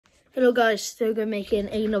Hello guys, today we're making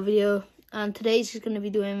another video, and today's is going to be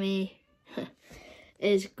doing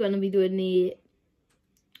the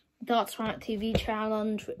Darts Planet TV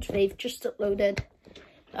challenge, which they've just uploaded.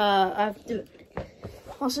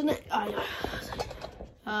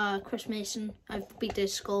 Chris Mason, I've beat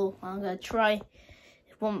his score. I'm going to try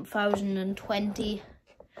 1020.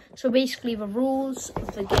 So basically the rules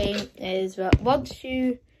of the game is that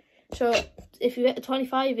if you hit a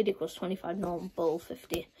 25, it equals 25 normal,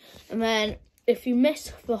 50. And then if you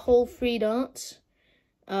miss the whole 3 darts,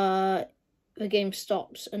 the game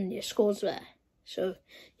stops and your score's there. So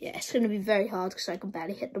yeah, it's going to be very hard because I can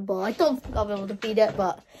barely hit the ball. I don't think I'll be able to beat it,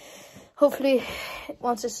 but hopefully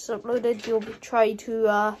once it's uploaded, you'll try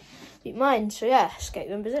to beat mine. So yeah, let's get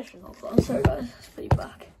you in position. Oh God, sorry guys, let's put you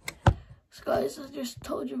back. So guys, I just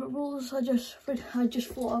told you the rules. I just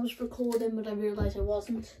thought I was recording, but I realised I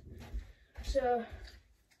wasn't. So,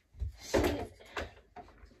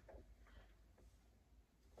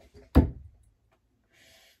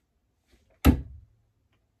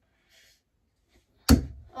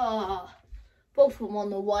 both of them on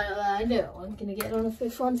the wire. I know I'm gonna get on the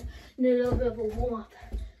first one. Need a little bit of a warm up,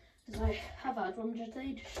 because I have had one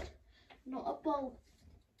today, just not a ball.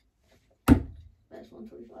 There's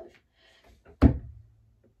 125.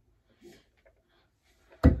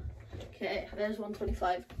 Okay, there's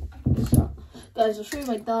 125. So, guys, I'll show you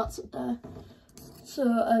my darts up there. So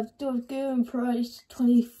I've done given price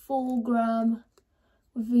 24 gram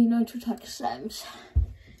with the Nitrotech stems.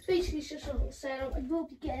 Basically, it's just a little setup. I will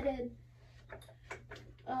be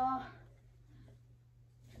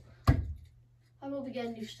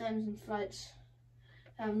getting new stems and flights.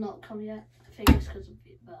 Not come yet. I think it's because of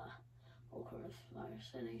the whole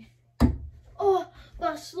coronavirus thing. Oh,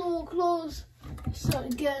 that's so close.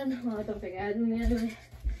 Start again. Well, I don't think I had any anyway.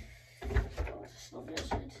 God, it's not good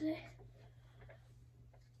sign today.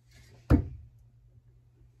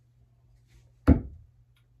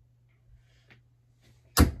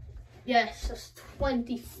 Yes, that's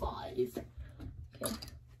 25. Okay.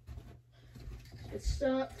 Let's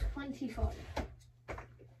start 25.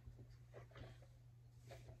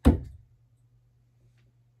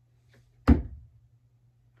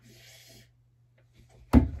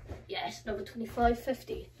 Yes, number 25,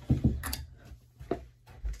 50.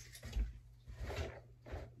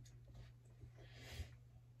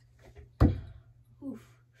 Oof.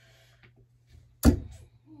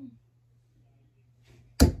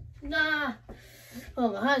 Nah.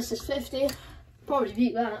 Oh, my hand says 50. Probably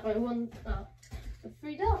beat that. I won the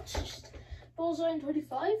 3 darts. Just Bullseye and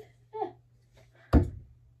 25. Yeah.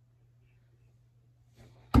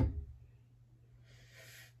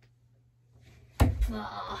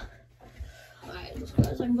 Alright,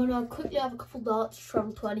 guys, I'm gonna quickly have a couple darts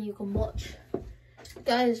from 20 you can watch.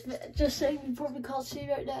 Guys, just saying, you probably can't see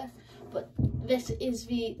right there, but this is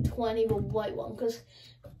the 20, the white one, because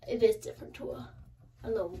it is different to a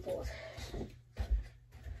normal board.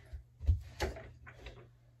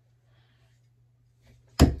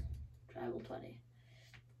 Tribal 20.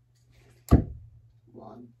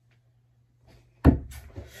 1.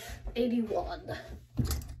 81.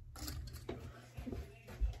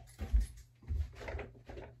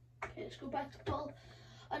 Okay, let's go back to 12.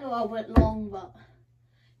 I know I went long, but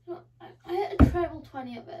you know, I hit a treble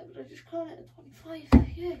 20 up there, but I just can't hit a 25.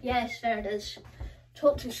 Yeah. Yes, there it is.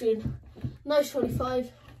 Talk too soon. Nice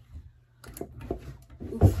 25.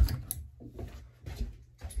 Oof.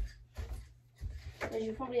 As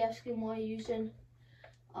you're probably asking why am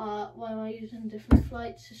I using different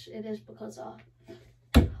flights? It is because I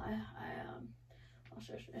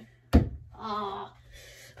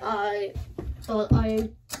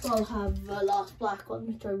will have the last black one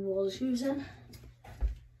which I was using.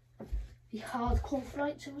 The hardcore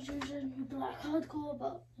flights I was using, the black hardcore,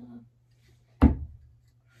 but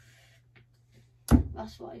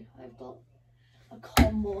that's why I've got a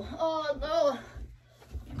combo. Oh no!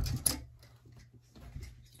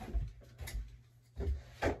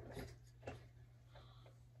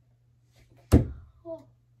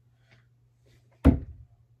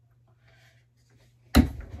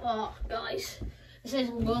 Oh, guys, this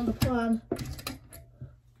isn't going to plan.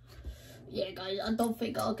 Yeah, guys, I don't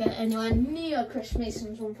think I'll get anywhere near Chris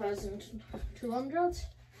Mason's 1,200.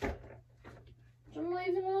 I'm not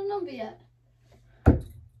even on a number yet.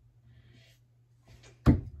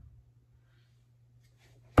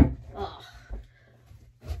 Oh.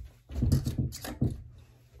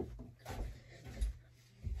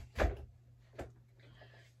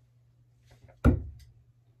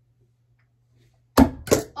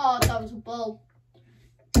 Oh, that was a bull.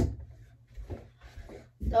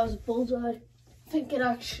 That was a bullseye. I think it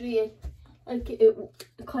actually, like, it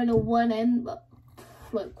kind of one end, but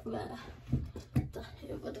like there.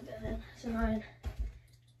 It would have been in. It's annoying.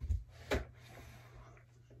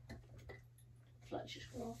 Let's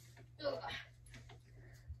just go off. So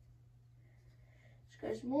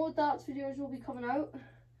guys, more darts videos will be coming out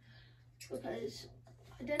because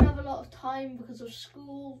I didn't have a lot of time because of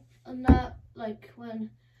school and that, like when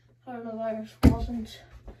coronavirus wasn't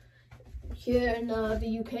here in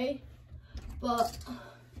the UK. But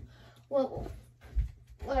well,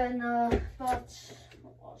 when but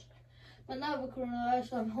now with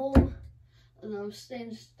coronavirus, I'm home and I'm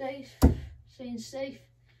staying safe.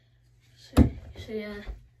 So yeah,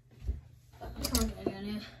 I can't get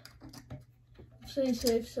any here. I'm staying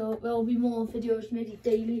safe, so there will be more videos, maybe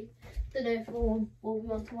daily. Today for one, will be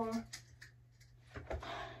on tomorrow.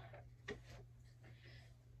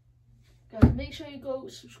 Guys, make sure you go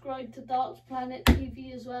subscribe to Darts Planet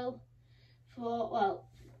TV as well.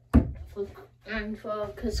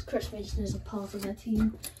 Because Chris Mason is a part of their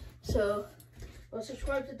team. So, well,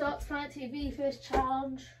 subscribe to Darts Planet TV first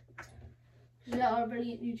challenge. Because we are a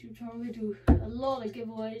brilliant YouTube channel. We do a lot of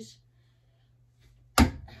giveaways.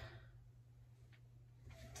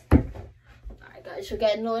 Alright guys, we're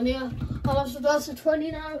getting on here. I'll have some darts at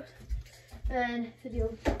 20 now. And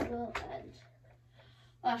video will end.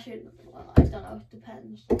 Actually, well, I don't know, it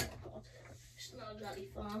depends. Oh god, it's not really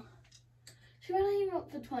far. So when I aim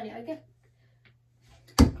up for 20, I get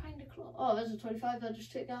kind of close. Oh, there's a 25, I'll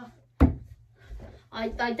just take that. I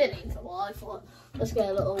did aim for what I thought. Let's get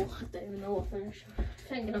a little, I don't even know what finish. I'm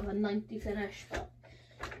thinking of a 90 finish, but.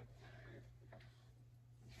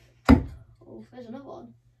 Oh, there's another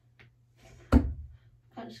one.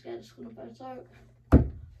 Kind of scared it's going to bounce out.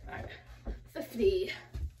 Right, 50.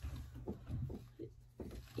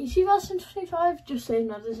 You see that's in 25? Just saying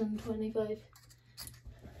that is in 25.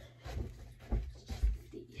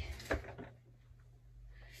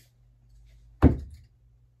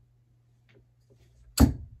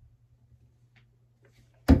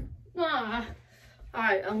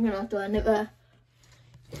 Alright, I'm gonna have to end it there.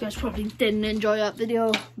 You guys probably didn't enjoy that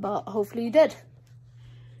video, but hopefully you did.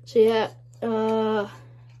 So yeah,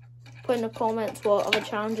 put in the comments what other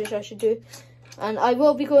challenges I should do. And I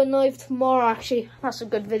will be going live tomorrow, actually. That's a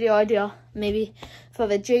good video idea, maybe, for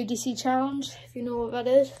the JDC challenge, if you know what that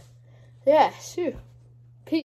is. Yeah, see you.